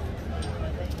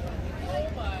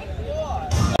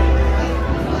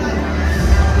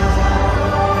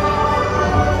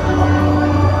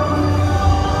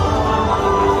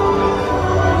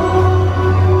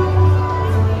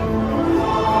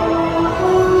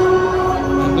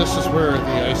 And this is where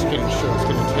the ice skating show is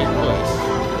going to take place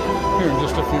here in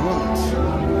just a few moments.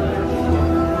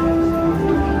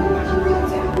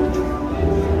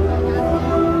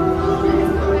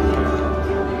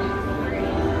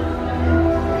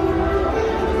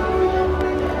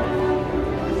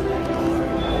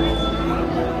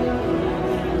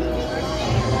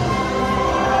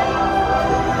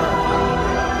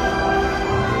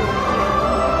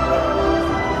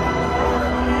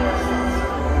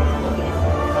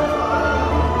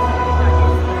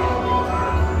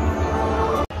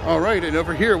 And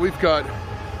over here we've got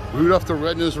Rudolph the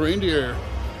Red-Nosed Reindeer.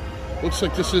 Looks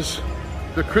like this is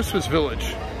the Christmas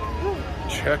village.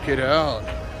 Check it out.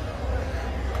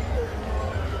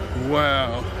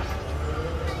 Wow.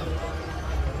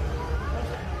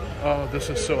 Oh, this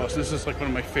is so awesome. This is like one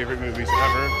of my favorite movies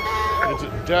ever. It's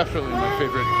definitely my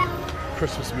favorite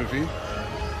Christmas movie.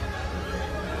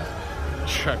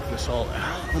 Check this all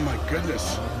out. Oh my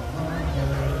goodness.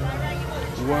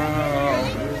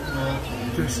 Wow.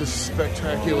 This is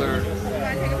spectacular.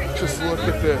 Just look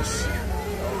at this.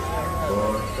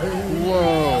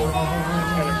 Whoa.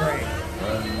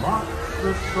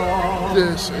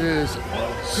 This is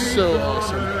so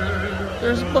awesome.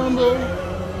 There's Bumble.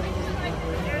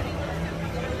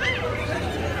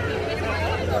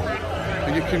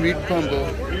 And you can meet Bumble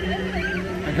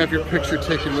and have your picture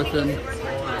taken with him.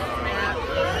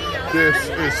 This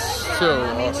is so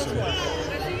awesome.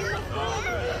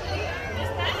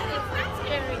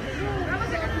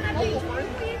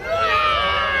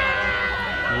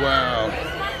 Wow.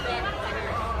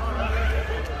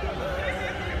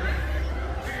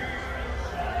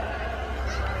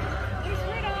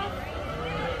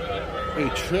 A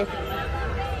trip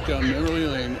down memory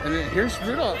lane. And then here's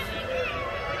Rudolph.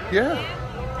 Yeah,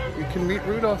 you can meet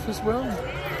Rudolph as well.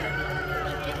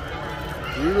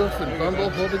 Rudolph and Bumble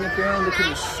holding it down. Look at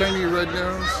his shiny red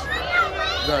nose.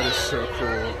 That is so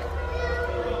cool.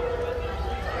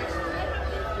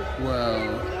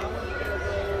 Wow.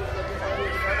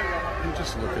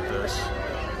 Just look at this.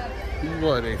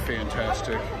 What a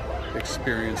fantastic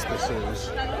experience this is.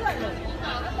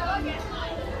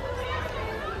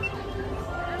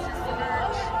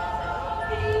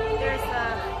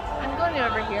 I'm going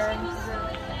over here.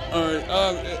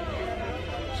 Alright,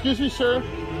 excuse me, sir.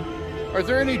 Are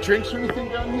there any drinks or anything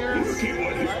down here?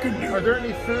 Are there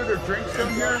any food or drinks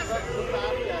down here?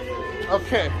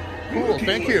 Okay, cool,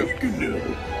 thank you.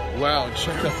 Wow,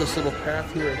 check out this little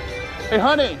path here. Hey,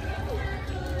 honey!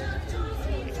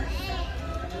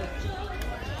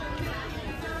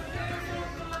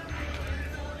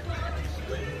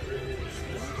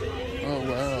 Oh,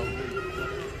 wow.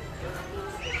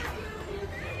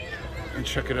 And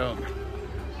check it out.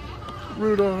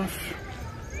 Rudolph.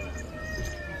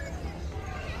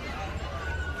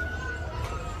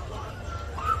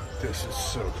 This is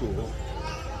so cool.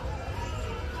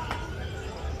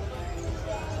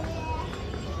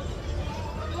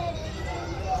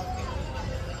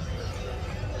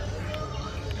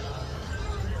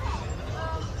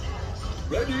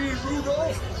 Ready,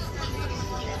 Rudolph?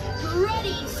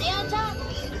 Ready, Santa?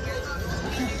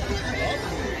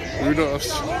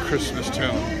 Rudolph's Christmas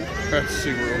Town at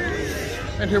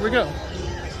SeaWorld. And here we go.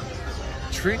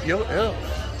 Treat your elf.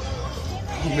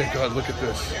 Oh my God, look at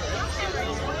this.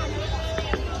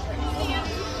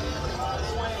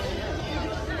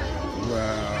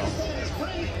 Wow.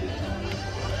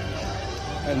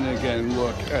 And again,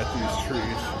 look at these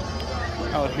trees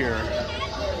out here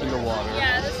in the water.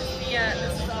 Yeah, this is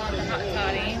the hot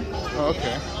toddy. Oh,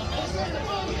 okay.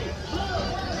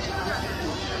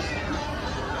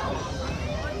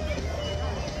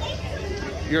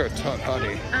 You're a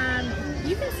hottie.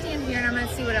 You can stand here and I'm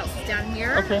gonna see what else is down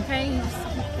here. Okay. Okay.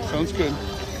 Sounds good.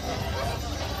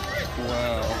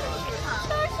 Wow.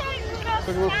 It's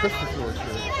like a little Christmas village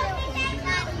here.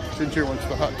 Ginger wants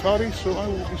the hot toddy, so I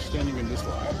will be standing in this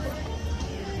line.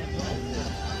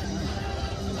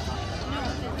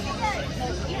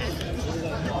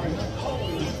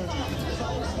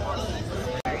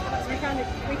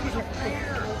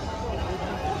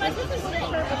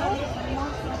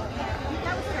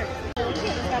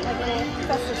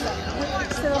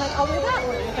 So they're like, I'll wear that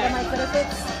one. But I'm like, but if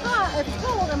it's hot, if it's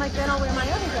cold, I'm like, then I'll wear my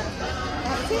other dress. I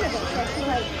haven't seen it, so she's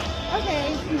like,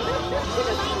 okay. She goes,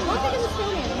 one thing in the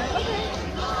snowman. I'm like, okay.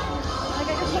 Like,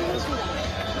 I just wanted to see that.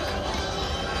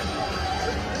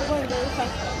 We're going very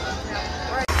fast.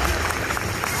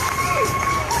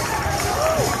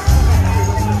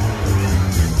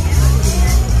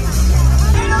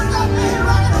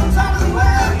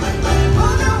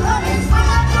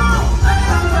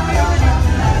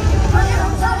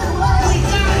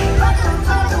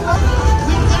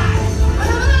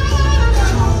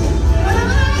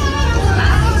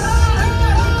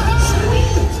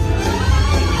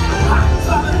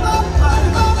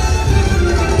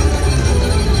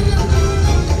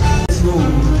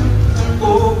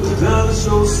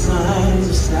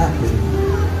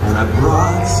 And I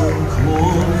brought some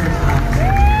corn for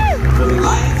pie. The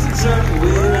lights are turned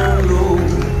way down low.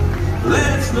 Let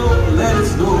it snow, let it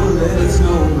snow, let it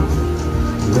snow.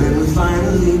 When we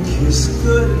finally kiss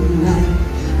goodnight,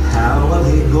 how I'll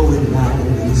hate going out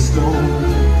in the storm.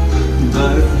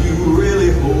 But if you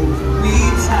really hold me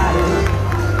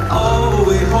tight, all the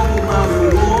way home I'll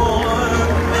be warm.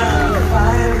 Now the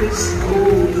fire is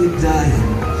slowly dying.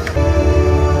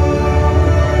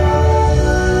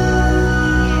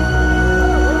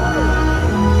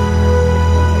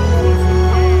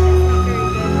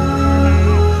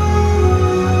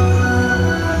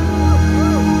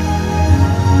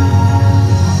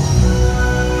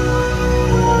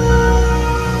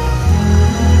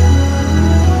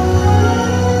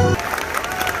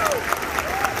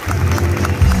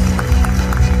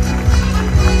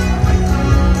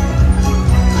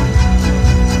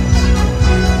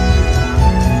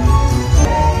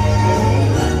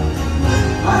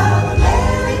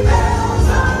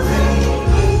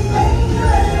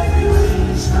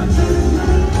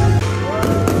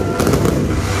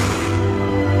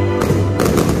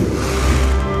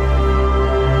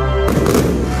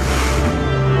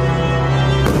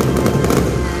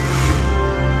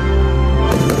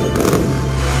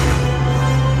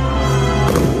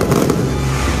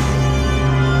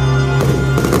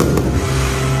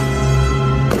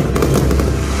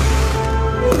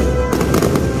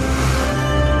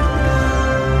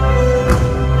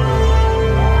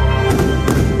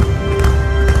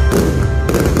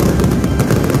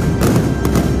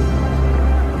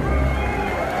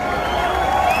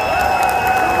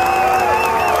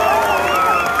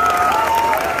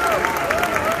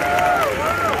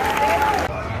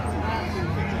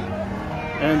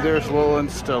 And there's Lola and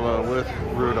Stella with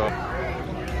Rudolph.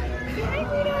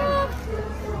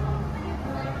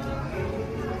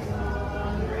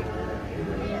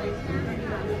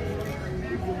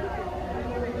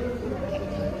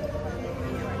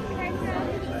 Hi,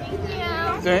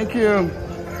 Rudolph. Thank you.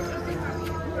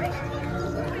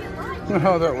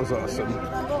 Oh, that was awesome.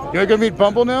 You gonna meet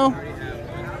Bumble now?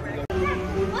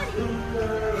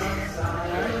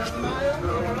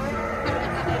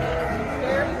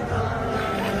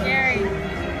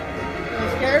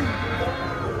 Scared?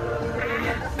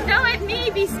 Don't let me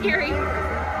be scary.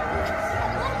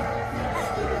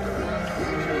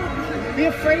 Be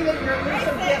afraid that you're going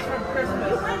to get from Christmas.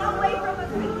 You went away from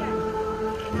us weekend.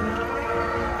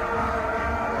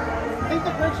 I think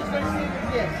the Grinch is going to see your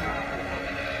gifts.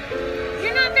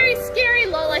 You're not very scary,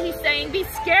 Lola. He's saying, be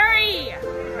scary.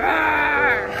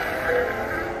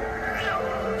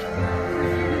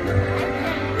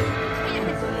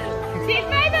 Say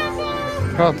bye, Bumble.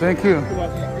 Oh, thank you.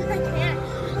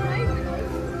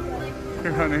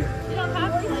 Here, honey. You don't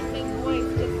have to like make noise,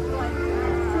 just like.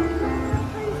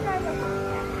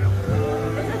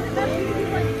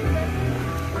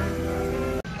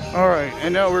 All right,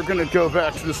 and now we're gonna go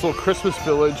back to this little Christmas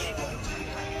village,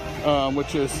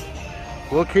 which is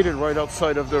located right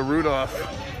outside of the Rudolph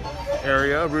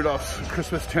area, Rudolph's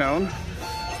Christmas town.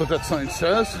 That's what that sign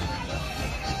says.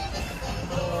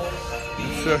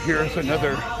 So here's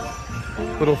another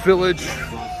little village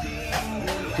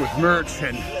with merch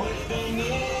and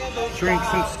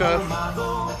drinks and stuff.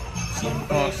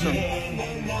 Awesome.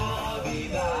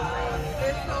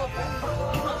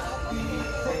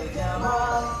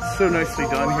 So nicely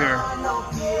done here.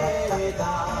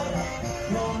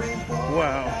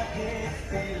 Wow.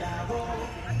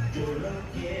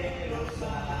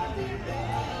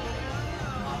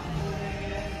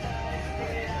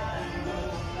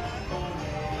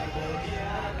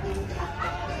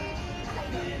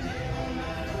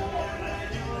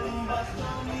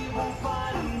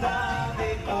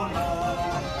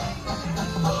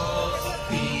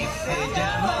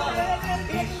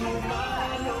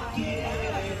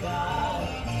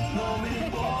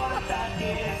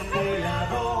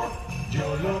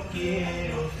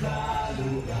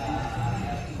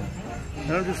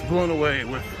 And I'm just blown away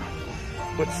with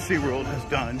what SeaWorld has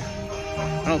done.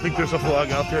 I don't think there's a vlog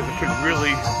out there that can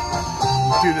really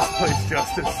do this place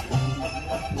justice.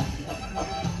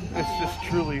 It's just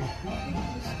truly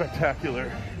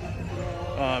spectacular.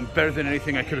 Better than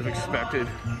anything I could have expected.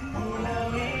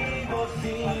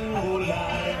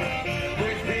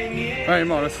 I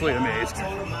am honestly amazed.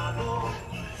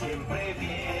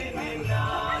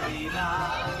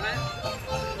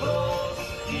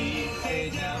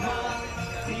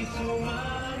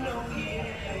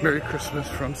 Merry Christmas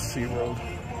from SeaWorld.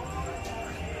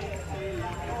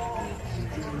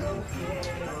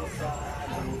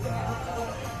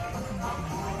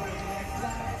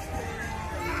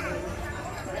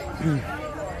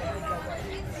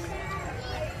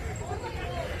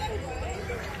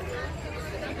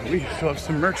 We still have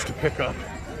some merch to pick up,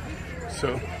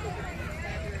 so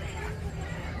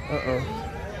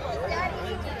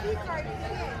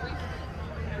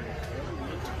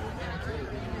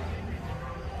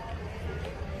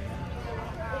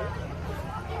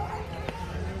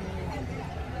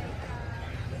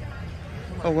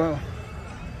oh wow,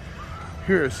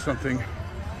 here is something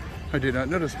I did not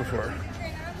notice before.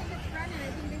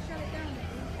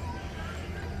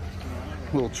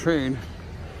 Little train.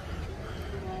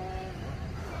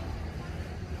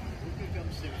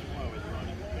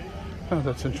 Oh,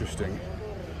 that's interesting.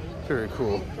 Very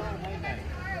cool.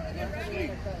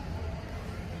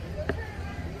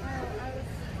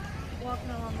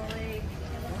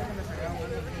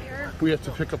 We have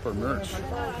to pick up our merch.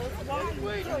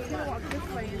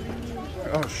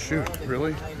 Oh shoot,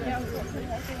 really?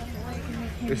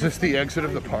 Is this the exit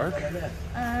of the park? Yeah,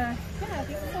 I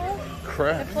think so.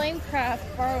 Crap. The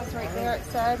Flamecraft bar was right there, it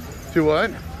said. Do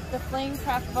what? The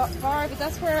Flamecraft bar, but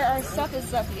that's where our stuff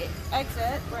is at the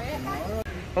exit, right?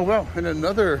 Oh wow, and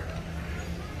another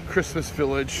Christmas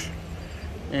village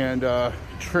and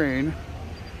train.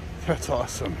 That's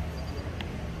awesome.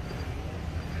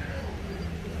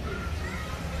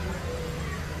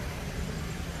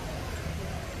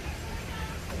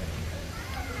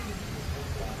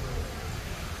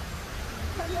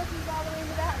 All the way in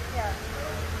the back, yeah.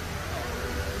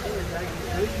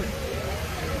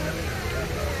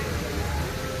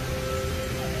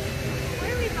 Where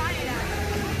do we buy it at?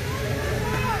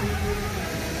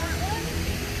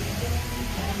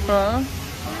 Huh?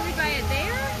 Where do we buy it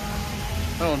there?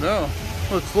 I don't know.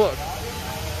 Let's look.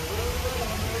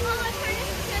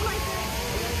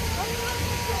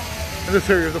 And this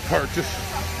area of the park just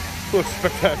looks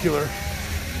spectacular.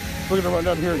 We're gonna run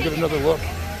down here and get another look.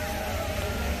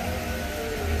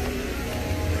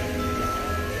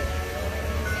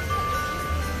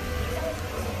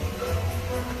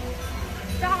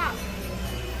 Stop!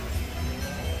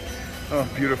 Oh,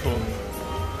 beautiful.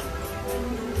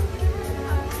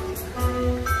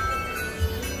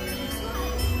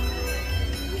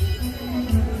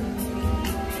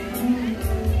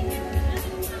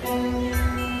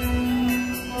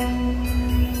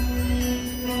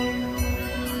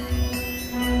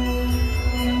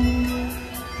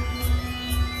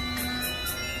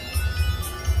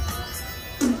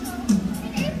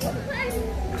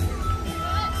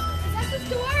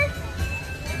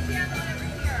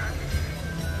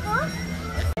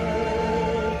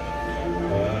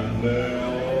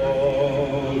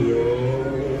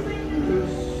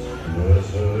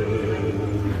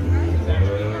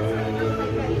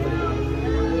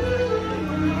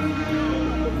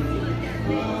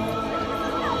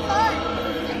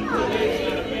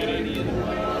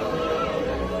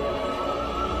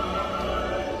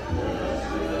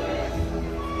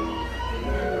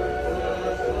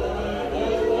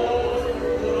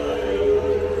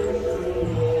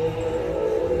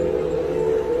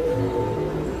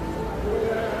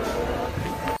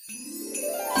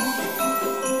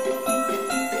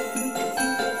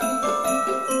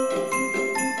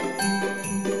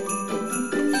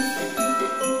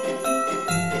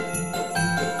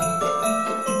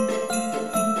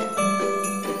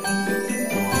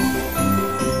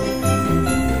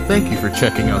 Thank you for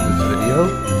checking out this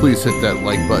video. Please hit that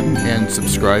like button and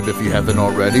subscribe if you haven't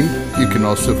already. You can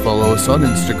also follow us on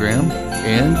Instagram,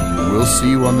 and we'll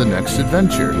see you on the next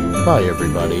adventure. Bye,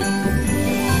 everybody.